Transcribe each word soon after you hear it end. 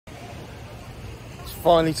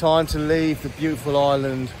Finally time to leave the beautiful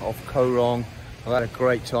island of Koh Rong. I've had a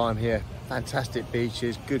great time here. Fantastic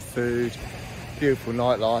beaches, good food, beautiful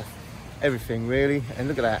nightlife, everything really. And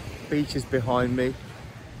look at that, beaches behind me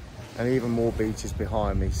and even more beaches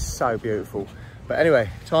behind me. So beautiful. But anyway,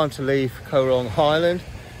 time to leave Koh Rong Island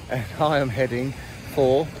and I am heading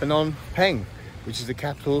for Phnom Penh, which is the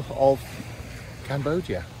capital of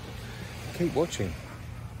Cambodia. Keep watching.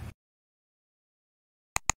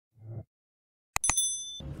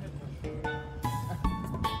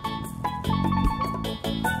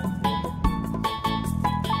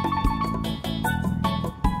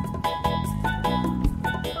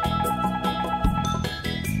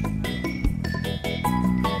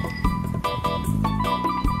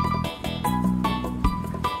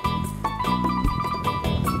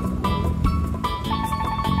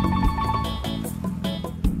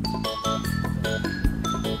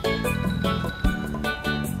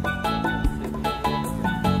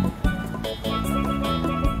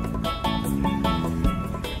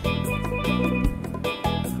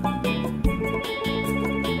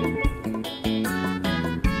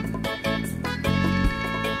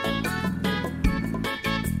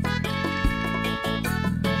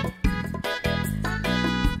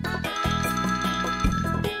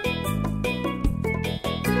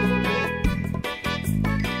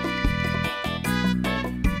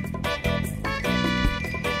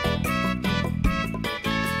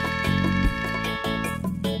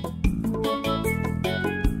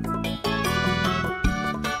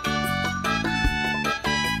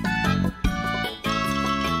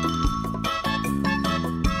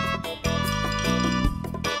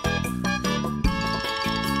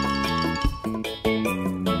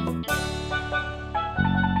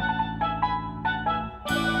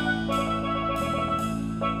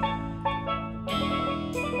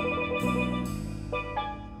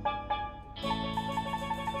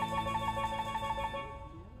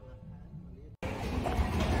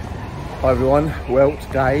 Hi everyone, well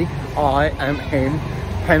today I am in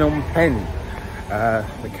Phnom Penh,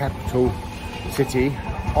 the capital city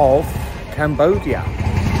of Cambodia,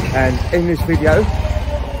 and in this video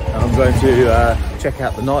I'm going to check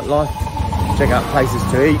out the nightlife, check out places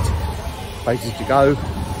to eat, places to go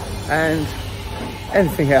and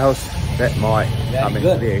anything else that might come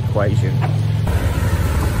into the equation.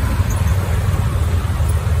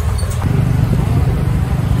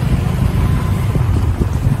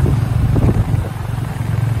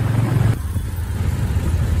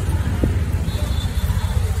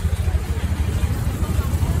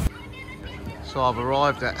 So I've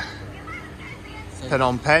arrived at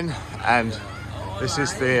Phnom Penh and this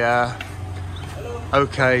is the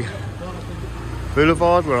OK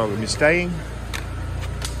Boulevard where I'm going to be staying.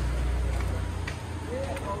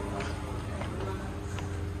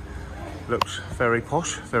 Looks very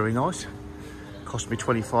posh, very nice. Cost me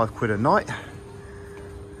 25 quid a night.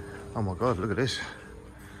 Oh my God, look at this.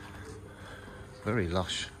 Very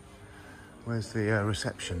lush. Where's the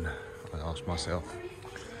reception? I asked myself.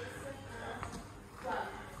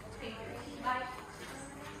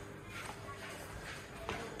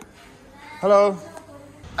 Hello,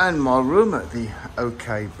 and my room at the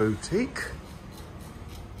OK Boutique.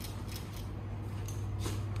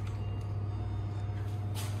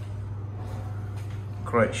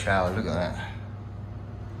 Great shower, look at that.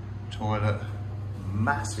 Toilet,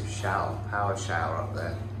 massive shower, power shower up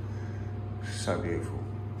there. So beautiful,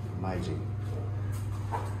 amazing.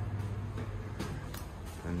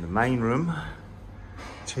 And the main room,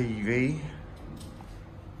 TV,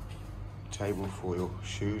 table for your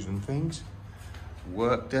shoes and things.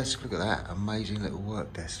 Work desk, look at that, amazing little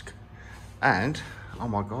work desk. And, oh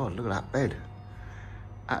my God, look at that bed.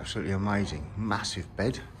 Absolutely amazing, massive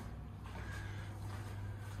bed.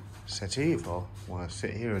 Settee if I want to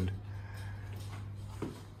sit here and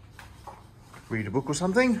read a book or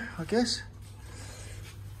something, I guess.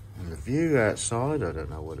 And the view outside, I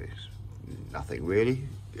don't know what it is. Nothing really.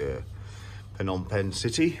 Phnom Penh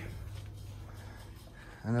city.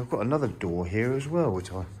 And I've got another door here as well,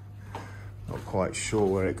 which I'm not quite sure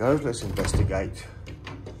where it goes. Let's investigate.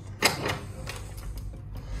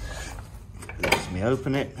 Lets me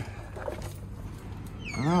open it.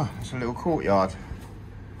 Ah, it's a little courtyard.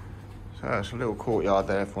 So it's a little courtyard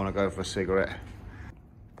there if I want to go for a cigarette.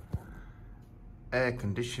 Air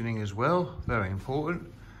conditioning as well, very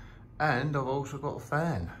important. And I've also got a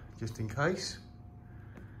fan, just in case.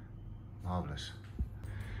 Marvellous.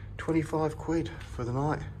 25 quid for the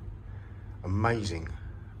night. Amazing.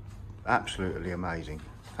 Absolutely amazing.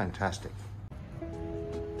 Fantastic.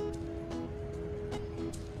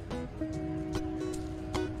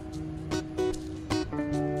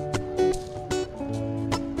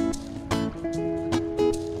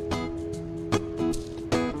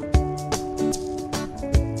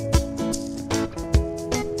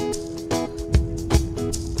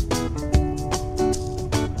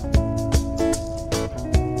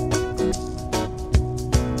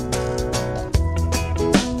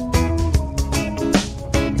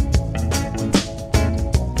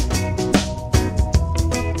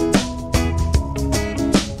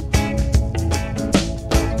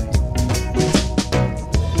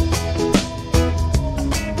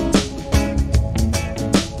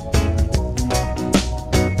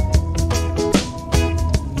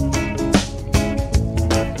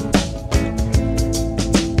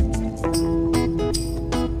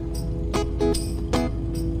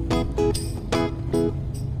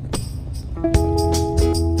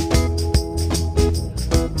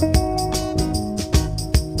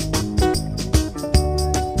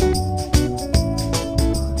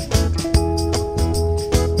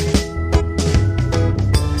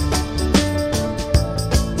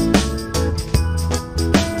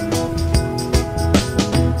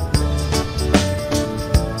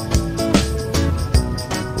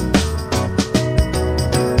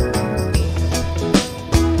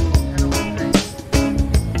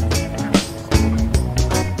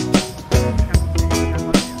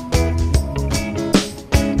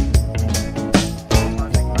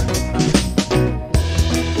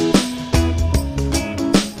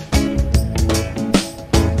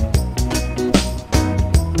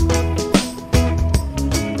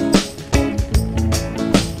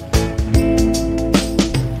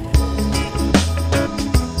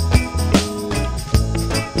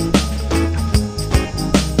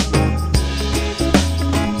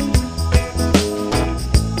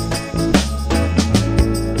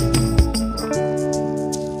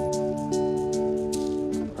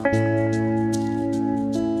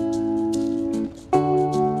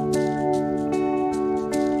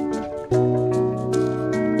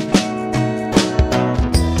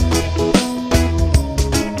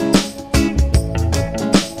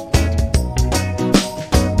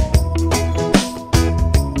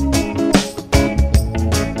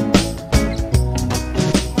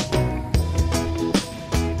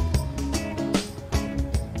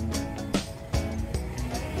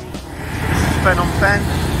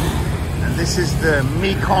 This is the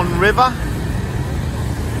Mekong River.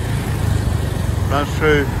 Runs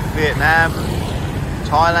through Vietnam,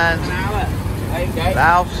 Thailand,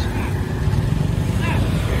 Laos.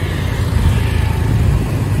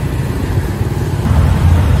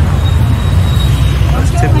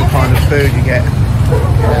 That's typical kind of food you get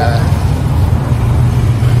in a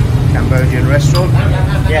Cambodian restaurant.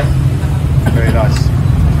 Yeah. Very nice.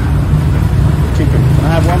 Chicken. Can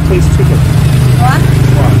I have one piece chicken? One?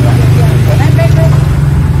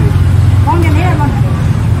 Món như thế là con.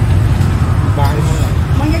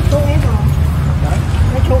 Món với chuột ấy rồi.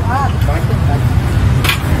 Với chuột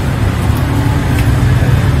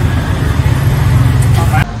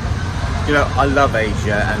You know, I love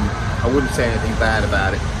Asia and I wouldn't say anything bad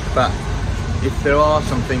about it, but if there are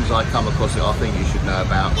some things I come across that I think you should know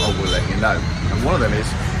about, I will let you know. And one of them is,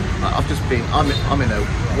 I've just been, I'm in a,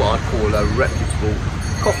 what I'd call a reputable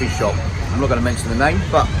coffee shop. I'm not going to mention the name,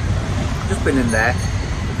 but I've just been in there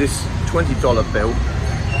with this $20 bill,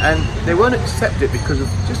 and they won't accept it because of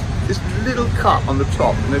just this little cut on the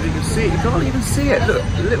top. And if you can see it, you can't even see it. Look,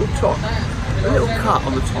 a little cut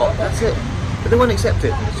on the top. That's it. But they won't accept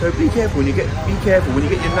it. So be careful when you get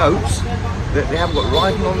your notes that they haven't got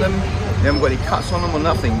writing on them, they haven't got any cuts on them or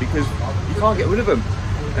nothing, because you can't get rid of them.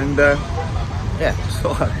 And yeah, just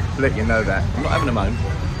thought I'd let you know that. I'm not having a moan.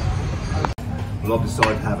 Well, I've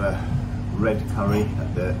decided to have a red curry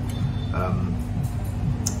at the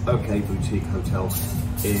OK Boutique Hotel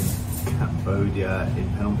in Cambodia in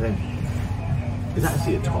Phnom Penh. It's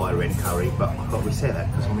actually a Thai red curry, but I can't really say that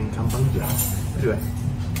because I'm in Cambodia. Anyway,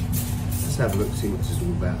 let's have a look, see what this is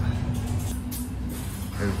all about.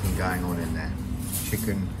 Everything going on in there.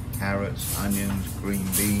 Chicken, carrots, onions, green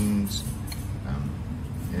beans,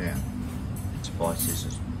 yeah,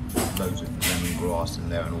 spices, there's loads of lemongrass in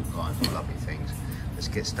there and all kinds of lovely things. Let's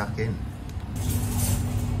get stuck in.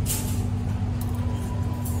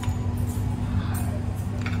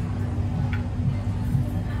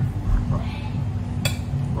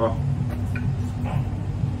 Oh.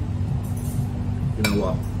 You know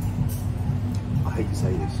what? I hate to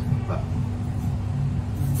say this, but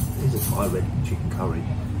it is a Thai red chicken curry.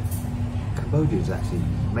 Cambodians actually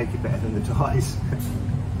make it better than the Thais.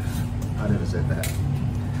 I never said that.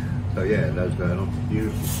 So yeah, loads going on.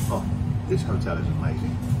 Beautiful. Oh, this hotel is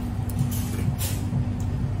amazing.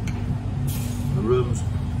 The rooms,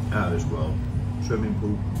 out of this world. Swimming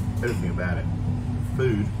pool, everything about it.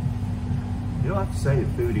 Food. You know, I have to say the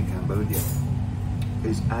food in Cambodia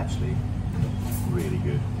is actually really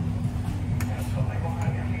good.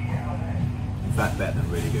 In fact, better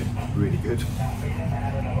than really good. Really good.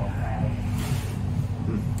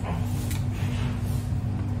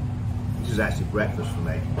 This is actually breakfast for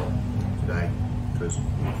me today because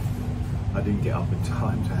I didn't get up in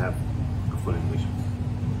time to have a full English.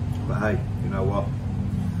 But hey, you know what?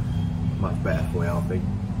 Much better for you, I think.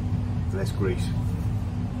 Less grease.